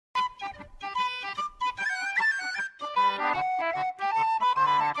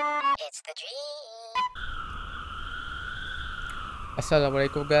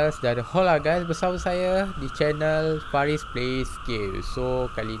Assalamualaikum guys, dan hola guys, bersama saya di channel Faris Plays Game. So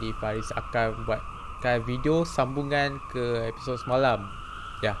kali ni Faris akan buatkan video sambungan ke episod semalam.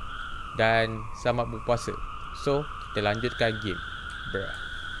 Ya, dan selamat berpuasa. So kita lanjutkan game. Bruh.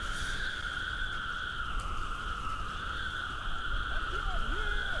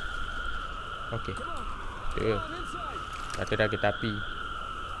 Okay. Kata dah kereta api.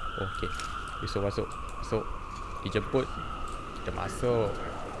 Okay. Masuk. Dijemput. Kita masuk.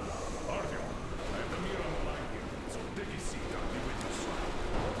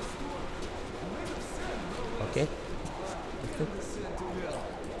 Okay.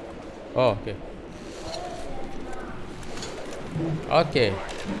 Oh, okay. Okay.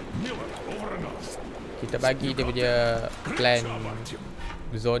 Kita bagi dia punya plan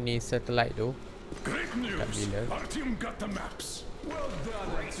zoning satellite tu. Kat bila. Well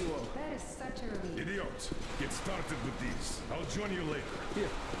done, Artyom. That is such a relief. Idiot, get started with these. I'll join you later. Here,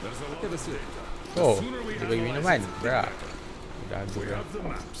 There's a lot have a of sip. data. Oh, The sooner we dia bagi analyze minuman. it, the Bra. better. Dah We agak dah. have the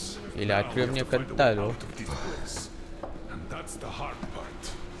maps. Yelah, Now we atrium have ni to find a kental way tu. out of this place. And that's the hard part.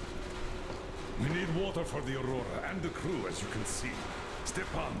 We need water for the Aurora and the crew, as you can see.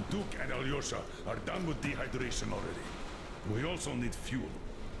 Stepan, Duke, and Alyosha are done with dehydration already. We also need fuel.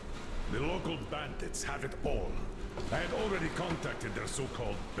 The local bandits have it all. I had already contacted their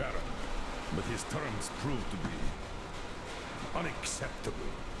so-called Baron, but his terms proved to be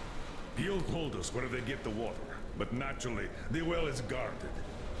unacceptable. He'll told us where they get the water, but naturally, the well is guarded.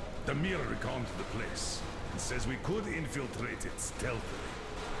 The mirror reconned the place and says we could infiltrate it stealthily.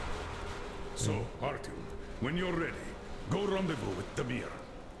 So, Artyom, when you're ready, go rendezvous with Damir.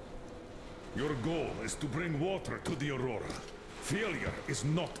 Your goal is to bring water to the Aurora. Failure is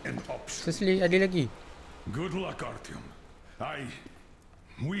not an option. Seriously, ada lagi? Good luck, Artyom.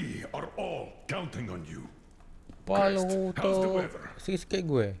 We are all counting on you. Palu How's the tu weather? sikit-sikit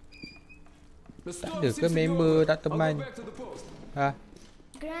gue. The Tak storm ada seems ke to be member over. tak I'll teman? go back to the post. Ha?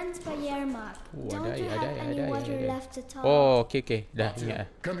 Grandpa Yermak, Oh, don't ada you air, have ada any air, water ada air. left at all? Oh, okay. Dah ingat.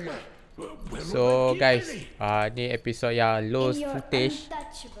 Come here. So guys, ni episod yang lost In your footage.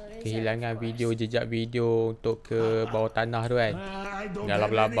 untouchable reserve, Kehilangan of course. video, jejak video untuk ke bawah tanah tu kan. Dalam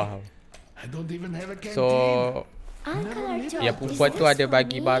labah. I don't even have a canteen. So Uncle Artyom, yang is perempuan tu this ada for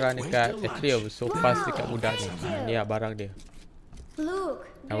bagi me? barang dekat atrium. So pas Wow, dekat budak ni. thank you. Ni lah barang dia. Look,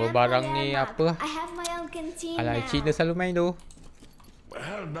 Nama Grandpa barang ni Yermak, apa? I have my own canteen Alah, now. Cina selalu main tu.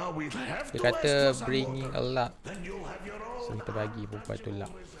 Well, now we'll have Dia to kata ask for some bringing water. a lot. Then you'll have your own. So kita bagi perempuan tu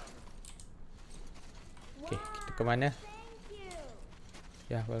lap. Okay, kita ke mana?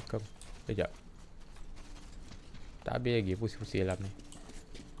 Ya, welcome. Sekejap. Tak habis lagi pusing-pusing dalam ni.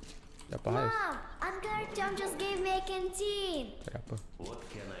 Tak apa hal. Mom, Uncle Artyom just gave me a canteen. Tak ada apa. What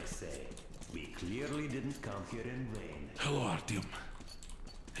can I say? We clearly didn't come here in vain. Hello, Artyom.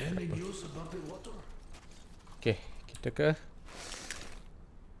 Any news about the water? Okay, kita ke.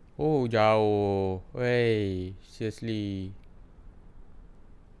 Oh, jauh. Wey, seriously.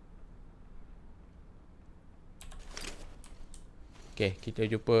 Okay, kita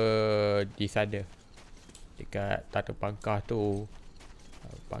jumpa di sana. Dekat tata pangkah tu.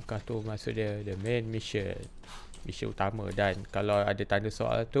 Pangkah tu maksud dia the main mission. Mission utama. Dan kalau ada tanda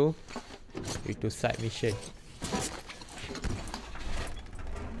soal tu, itu side mission.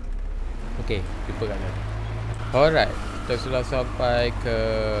 Okay, jumpa kat sana. Alright, kita sudah sampai ke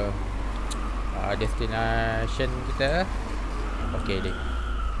destination kita. Okay, ni.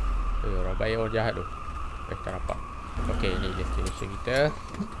 Orang baik orang jahat tu. Tak nampak. Okay, ni destination kita.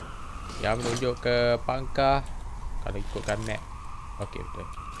 Yang menunjuk ke pangkah. Kalau ikutkan map. Okay, betul.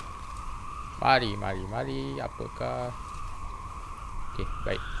 Mari. Apakah? Okay,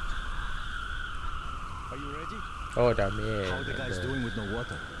 baik. Are you ready? Oh, dah main. How are the guys doing with no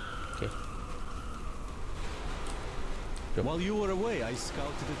water? Okay. While you were away, I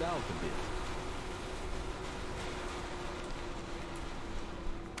scouted it out a bit.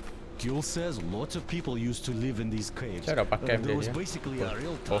 Gil says lots of people used to live in these caves. Cara pakai There benda was ni. basically a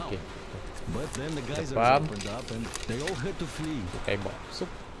real town. Okay. But then the geysers Faham. opened up and they all had to flee. Tembak. Sup.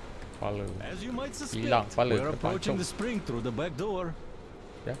 Kepala. As you might suspect, Hilang kepala, we're approaching terpancung. the spring through the back door.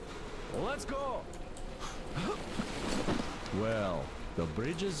 Ya. Let's go! Well, the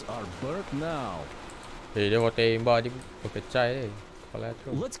bridges are burnt now. Dia mau tembak dia berkecai dia. Kepala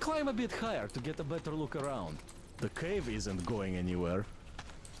tu. Let's climb a bit higher to get a better look around. The cave isn't going anywhere.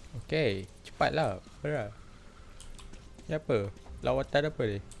 Okay, cepatlah. Berat. Ni apa? Lawatan apa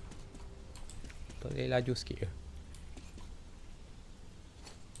ni? Tak boleh laju sikit ke?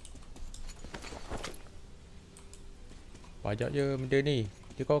 Banyak je benda ni.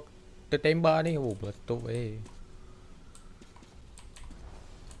 Dia kau tertembak ni. Oh, meletup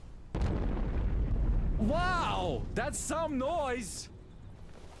Wow, that's some noise.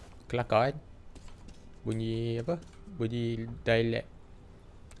 Kelakar kan? Bunyi apa? Bunyi dialek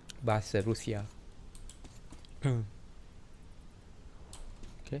bahasa Rusia.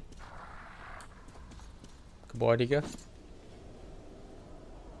 Okay. Ke bawah ni ke?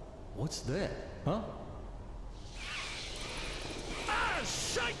 What's that? Huh? Ah,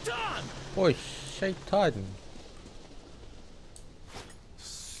 shaitan! Oi, syaitan.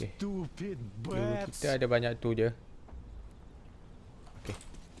 Stupid Dulu bats. kita ada banyak tu je. Okay.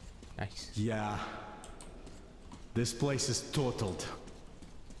 Nice. Yeah. This place is totaled.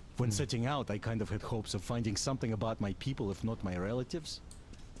 When setting out, I kind of had hopes of finding something about my people, if not my relatives.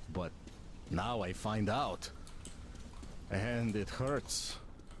 But now I find out. And it hurts.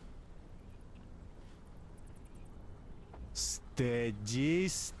 Steady,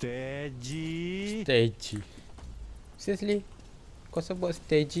 steady. Steady. Seriously? Kau sebut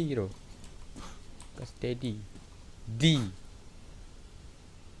steady tu? Kau steady. D.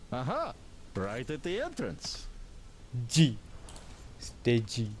 Aha! Right at the entrance. G.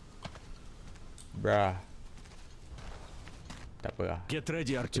 Steady. Bruh. Tak apa lah. Get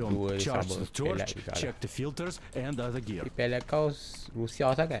ready, Artyom. Kedua dia Charge sama. the torch, Pelak juga lah. check the filters, and other gear. Tapi pelak kau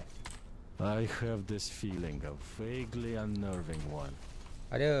Rusia sangat. I have this feeling, a vaguely unnerving one.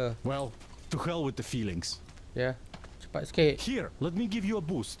 Ada. Well, to hell with the feelings. Ya. Cepat sikit. Here, let me give you a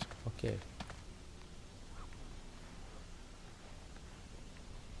boost. Okay.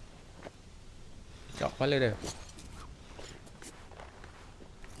 Cak kepala dia.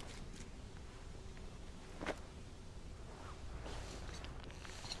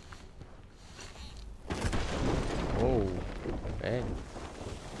 Oh, man.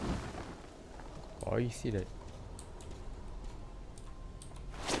 Oh, you see that?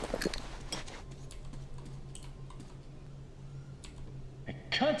 I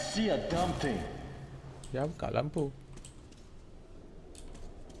can't see a damn thing. Dia buka lampu.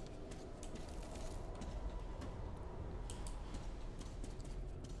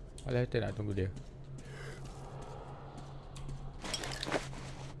 Malah kita nak tunggu dia.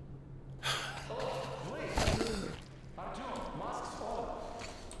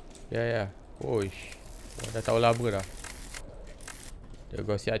 Ya, ya. Oish. Dah tahu lama dah. Dia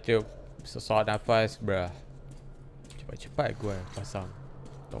gua siap tu sesak nafas, bruh. Cepat-cepat gua pasang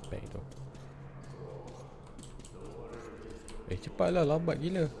topeng tu. Cepatlah, lambat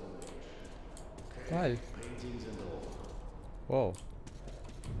gila. Hal. Wow.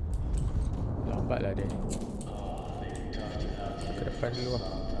 Lambatlah dia. Ke depan dulu lah.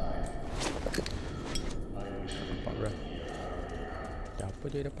 Nampak bro. Ada apa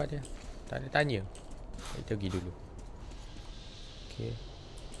je depan dia? Tak ada tanya. Kita pergi dulu. Okay.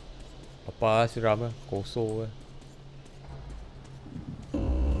 Apa seram lah. Kosong lah.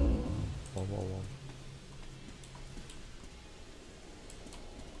 Wow, wow, wow.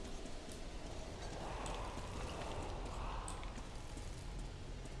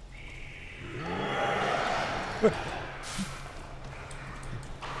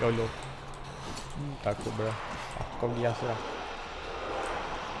 YOLO. Takut bro. Aku biasa lah.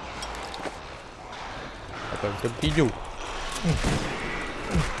 Apa kita bertinju.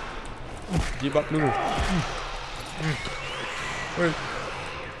 Jibak dulu. Oi.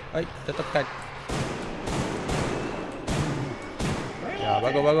 Hai, tetapkan. Ya,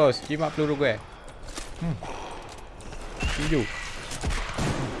 bagus bagus. Jimat peluru gue. Tinju.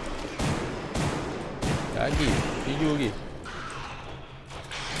 Lagi, tinju lagi.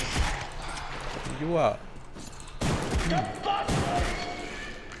 Tinju ah.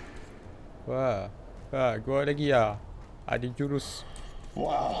 Wah. Wah, gua lagi ah. Ada jurus.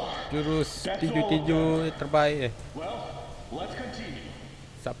 Wow. Jurus That's tinju-tinju terbaik. Well, let's continue.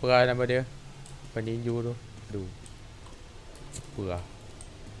 Siapa lah nama dia? Peninju tu. Aduh. Apa lah?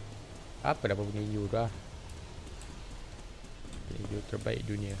 Apa nama peninju tu lah? Peninju terbaik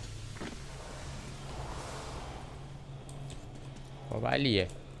dunia. Bapak Ali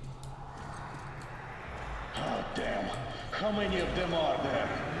Oh, damn. How many of them are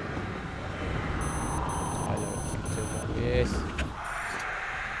there? Alah, kita habis.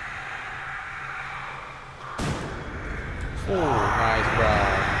 Oh, nice bro.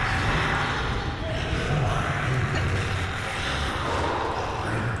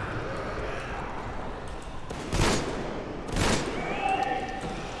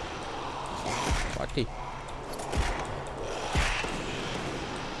 Mati.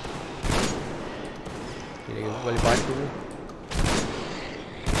 Kita boleh bantu.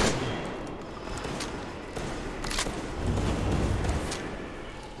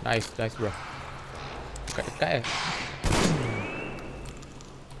 Nice bro. Dekat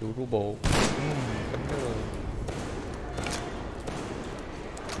Dulu bau. Kena.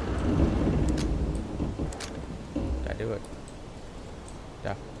 Tak ada kot.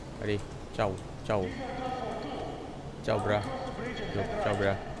 Dah. Mari. Ciao. Ciao bra. Jom. Ciao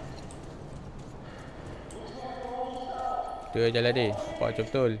bra. Kita jalan ni. Nampak macam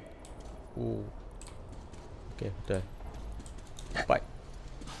betul. Okay, betul. Cepat.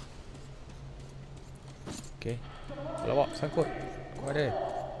 Okay. Lawak, sangkut. Kau ada.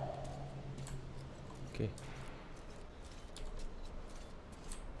 Okay.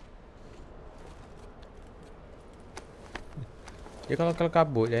 Dia kalau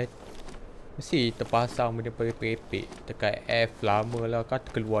kabut mesti terpasang benda peripik dekat F lama lah kan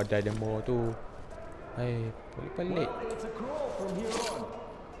keluar dynamo tu. Pelik-pelik.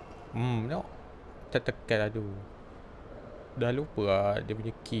 No. Tekan lah tu. Dah lupa lah dia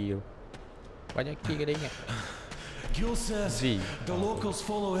punya key tu. Banyak key kena ingat. Gil says Z. the locals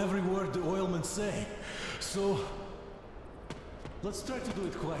follow every word the oilmen say. So let's try to do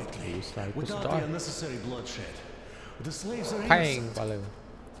it quietly, without the unnecessary bloodshed. The slaves are innocent. Kepala.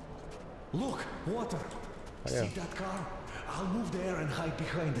 Look, water. See that car? I'll move there and hide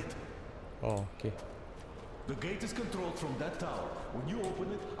behind it. Oh, okay. The gate is controlled from that tower. When you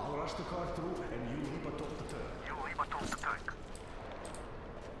open it, I'll rush the car through and you leap atop the tank.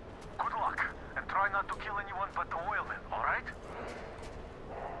 Good luck, and try not to kill anyone but the oilmen, alright?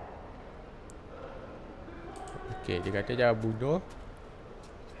 Okay, dia kata jangan bunuh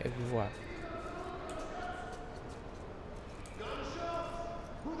everyone.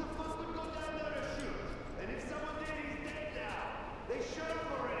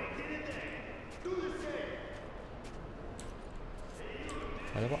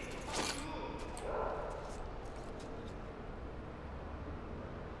 Ada pak?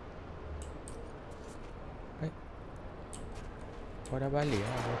 Kau dah balik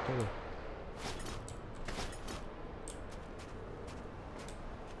lah motor tu.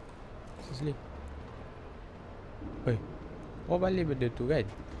 Seriously. Kau balik benda tu kan?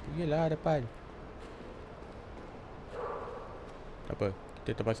 Pergilah depan. Tak apa,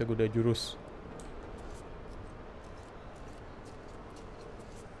 kita terpaksa guna jurus.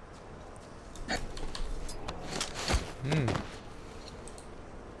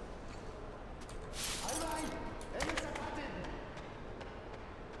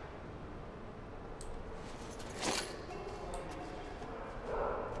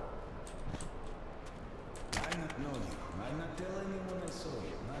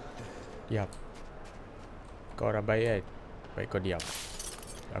 Diam. Kau orang baik kan? Baik kau diam.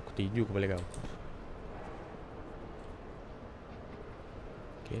 Aku tinju kepala kau.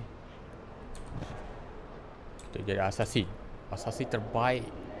 Okay. Kita jadi assassin. Assassin terbaik.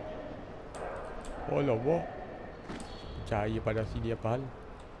 Oh lawak. Cahaya pada sini apa hal?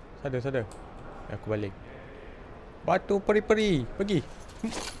 Sada. Aku balik. Batu peri-peri. Pergi.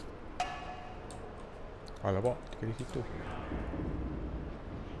 Alamak, dekat di situ.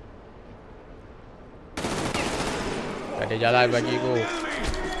 Tak ada jalan bagi aku.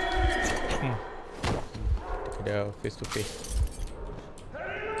 Kita dah face to face.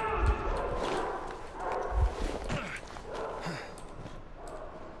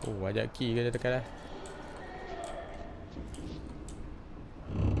 Oh, banyak key ke dia tekan lah.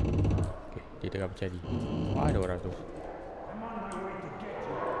 Okay, dia tengah bercari. Ada orang tu.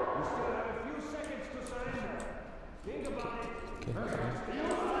 Okay.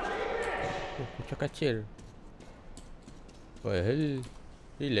 Oh, kucing kecil. Well,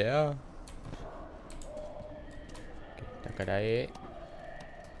 relax lah. Okay, takkan naik.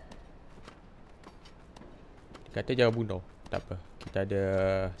 Dia kata jangan bunuh. Tak apa, kita ada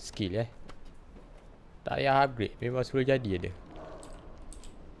skill tak payah upgrade, memang suruh jadi ada.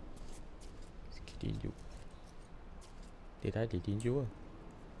 Skill tinju. Dia tadi tinju lah.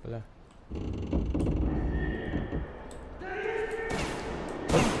 Apalah.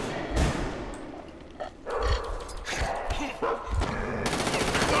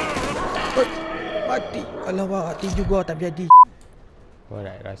 Mati. Alamak, tinju gua tak jadi.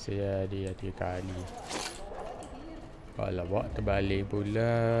 Alright, rasa jadi 3 kali. Alamak, terbalik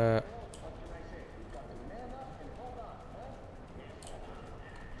pula.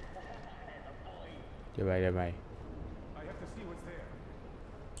 Damai.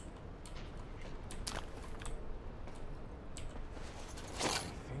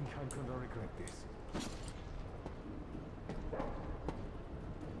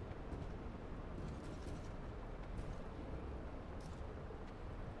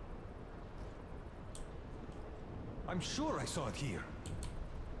 I'm sure I saw it here.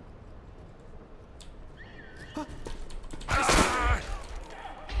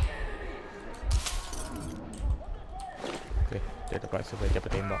 Terpaksa saya dapat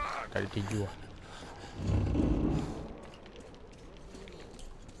tembak dari tinju lah.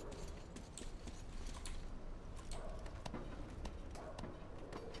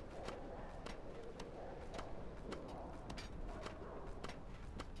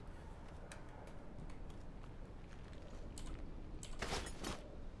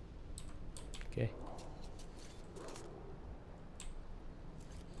 Okay.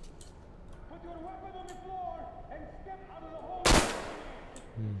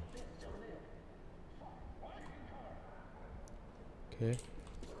 Okay.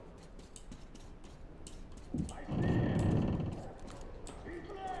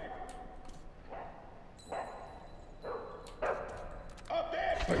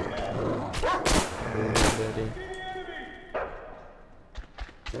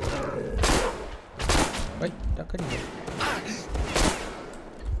 Baik, tak kena.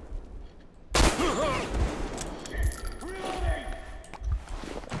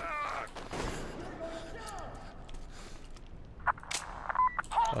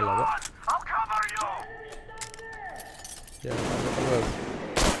 Alah, what? I'll cover you! Ya, cover.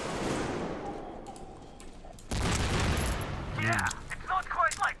 Yeah, it's not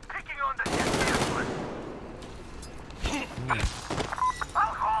quite like picking on the useless.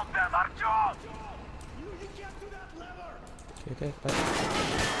 I'll hold them, Artyom! Okay, pas.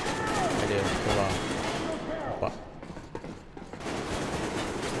 Ada keluar. Nampak.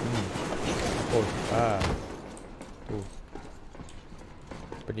 Oh, tu.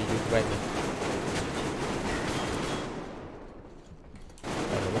 Berdiri baik ni.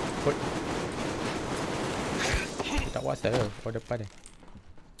 Aduh, kot. Tak puas saya. Oh, depan ni.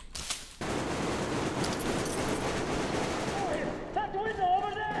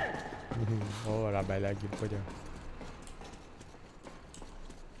 Oh, ramai lagi rupanya.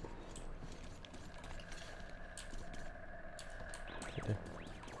 Kita.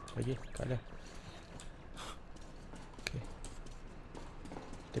 Lagi, kat ada. Okay.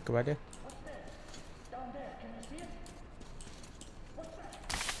 Kita ke mana?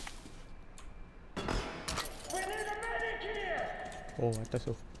 Oh, atas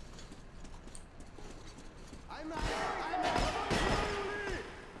tu.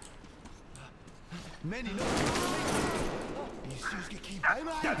 Many no.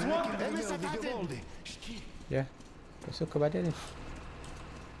 That's one! Ya. Masuk ke badan ni.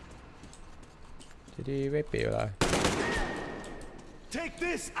 Jadi repek lah. Take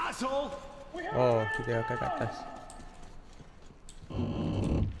this, asshole! Oh, kita akan kat atas.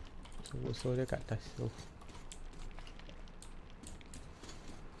 So dia kat atas. Oh.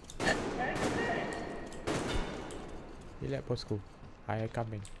 Relax, bosku. I am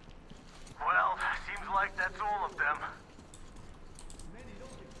coming. Well, seems like that's all of them.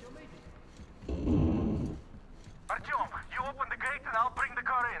 Artyom, you open the gate and I'll bring the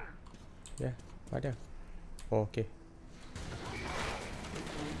car in. Ya, ada. Oh, okay.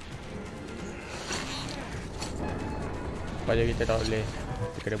 Supaya kita tak boleh.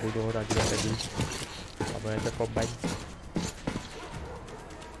 Kita kena bunuh orang juga tadi. Apa yang terkorban.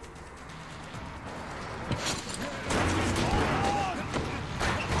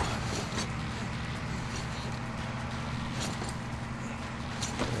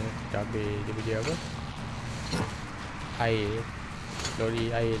 Kita ambil dia punya apa? Air.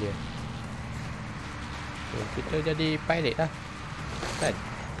 Lori air dia. So, kita jadi pilot lah. Kan?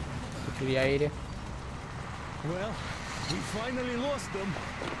 Curi air dia. Well, we finally lost them.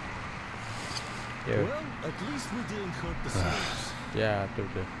 Ya. Well, at least we didn't hurt the slaves. Ya,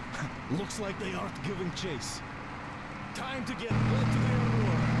 betul. Looks like they aren't giving chase. Time to get back to their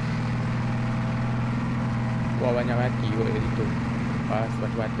war. Wah, banyak mati kot kat situ.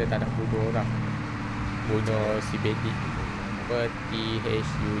 Semata-mata tak nak bunuh orang. Bunuh si bandit. Apa?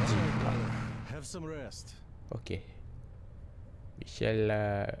 THUG. Have some rest. Okay. Michelle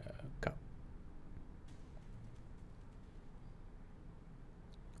Cup.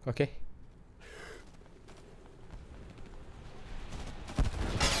 Okay.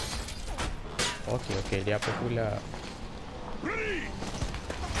 Okay, dia apa pula? Ready!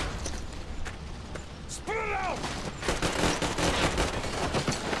 Spit it out!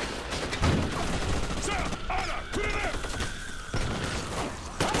 Sam, Anna, put it in!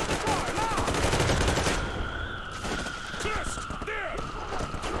 Twist! There!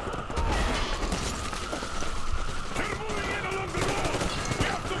 They're moving in along the road! We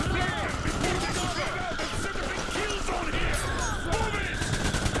have to flank them before they go out and set up a kill zone here! Move it!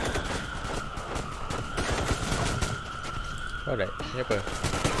 Alright, ni apa?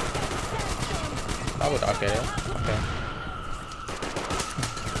 Tahu tak pakai ya? Okay.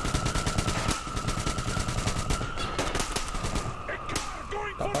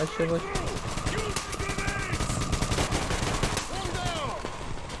 Tak pasal pun.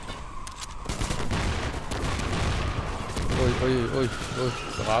 Oi.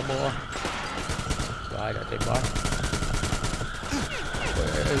 Ramah lah. Wah, dah tembak. Oi.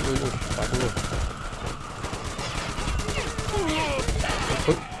 Padu.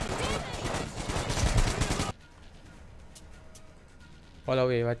 Walau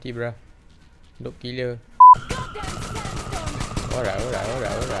weh, mati bro. Duk gila. Alright.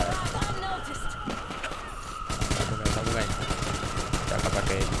 Sambungan. Tak akan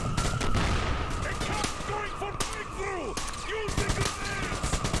pakai.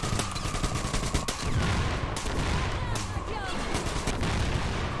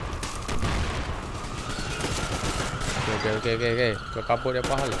 Okay. Kau kabur dia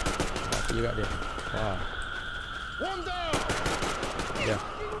apa hal? Mati juga dia. Wah. Ya.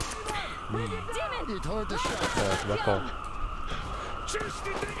 Sebakau.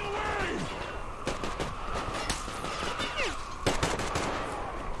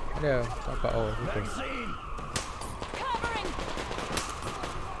 Ada. Nampak itu.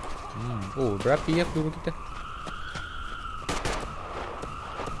 Oh, berapi ya peluru kita.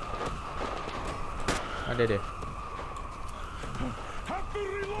 Ada dia.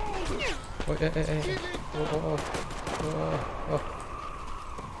 Oh.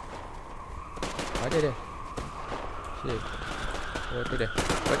 Ada dia. Shit. Oh, tu dia.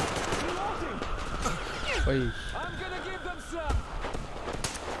 Oi.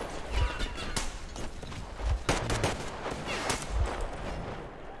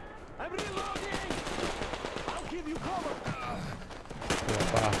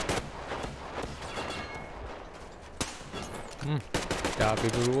 Dah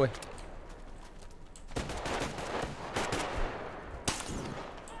habis dulu weh.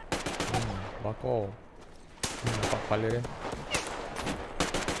 Bakar. Nampak kepala dia.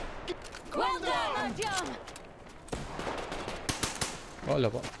 Oh lah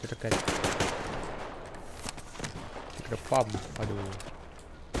pak, kita tekan. Kita kena pump. Aduh.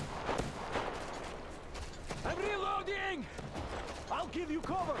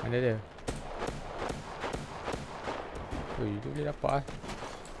 Mana dia? Ui, tu boleh dapat lah.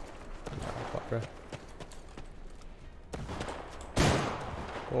 Tak dapat bro.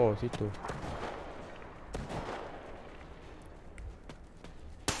 Oh, situ.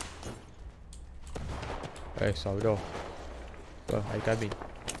 Saudara. I coming.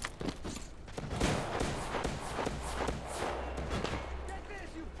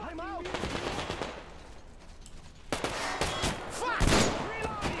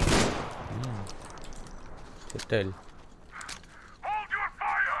 Betul. Hold your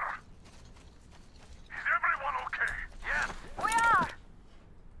fire! Is everyone okay? Yes, we are!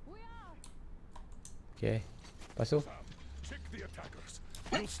 Okay. Lepas tu? Check the attackers.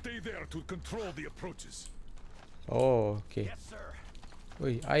 You'll stay there to control the approaches. Oh, okay. Yes, sir.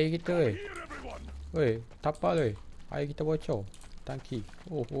 Oi, air kita weh. Here, everyone! Oi, tapal weh. Air kita bocor. Tangki.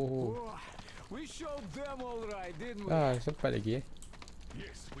 Oh. We showed them all right, didn't we? Ah, sempat lagi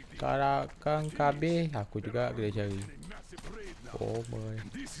Yes, we did. Karakan kabeh, aku juga kena cari. A massive raid now. Oh my.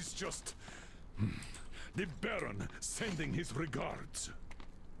 And this is just the Baron sending his regards.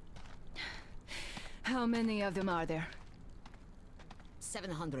 How many of them are there?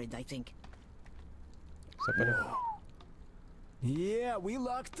 700, I think. Siapa tu? Yeah, we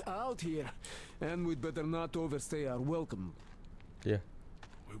lucked out here. And we'd better not overstay our welcome. Ya.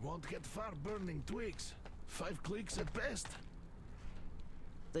 We won't get far burning twigs. 5 clicks at best.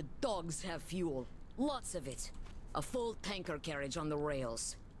 The dogs have fuel. Lots of it. A full tanker carriage on the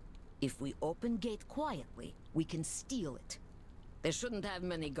rails. If we open gate quietly, we can steal it. They shouldn't have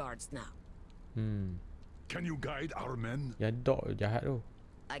many guards now. Can you guide our men? Yang dog jahat tu.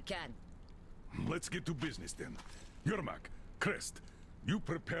 I can. Let's get to business then. Yermak, Crest, you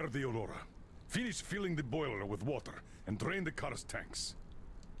prepare the Aurora. Finish filling the boiler with water and drain the car's tanks.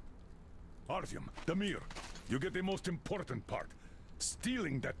 Artyom, Damir, you get the most important part.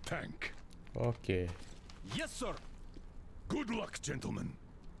 Stealing that tank. Okay. Yes, sir. Good luck, gentlemen.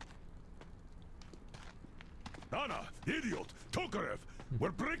 Anna, idiot, Tokarev,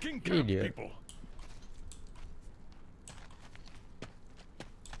 we're breaking camp, Idiot. people.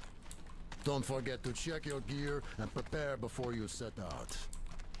 Don't forget to check your gear and prepare before you set out.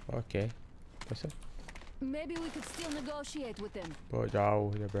 Okay. Pasal? Maybe we could still negotiate with them. Oh, jauh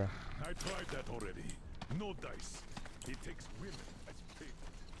je bro. I tried that already. No dice. He takes women as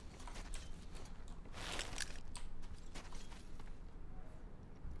payment.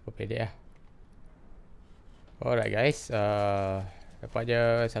 Oh, pedek lah. Alright guys.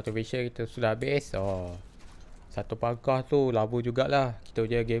 Nampaknya satu mission kita sudah habis. Oh. Satu pangkah tu lama jugalah. Kita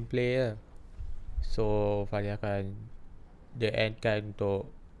punya gameplay je. So Faris akan the end kan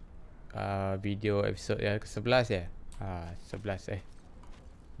untuk video episode yang ke-11 ya. 11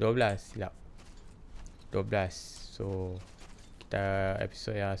 12 silap. 12. So kita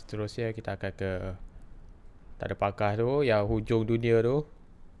episode yang seterusnya kita akan ke tak ada pangkah tu yang hujung dunia tu.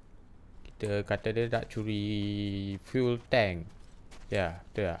 Kita kata dia nak curi fuel tank. Ya,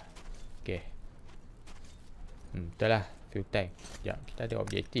 betul lah. Okay. Betul lah, fuel tank. Sekejap, kita ada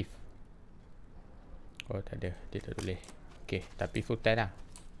objektif. Oh, tak ada. Dia tak boleh. Okay, tapi full tank lah.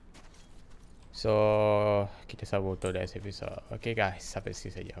 So, kita sambung untuk next episode. Okay guys, sampai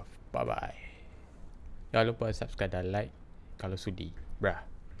sini saja. Bye-bye. Jangan lupa subscribe dan like kalau sudi. Brah.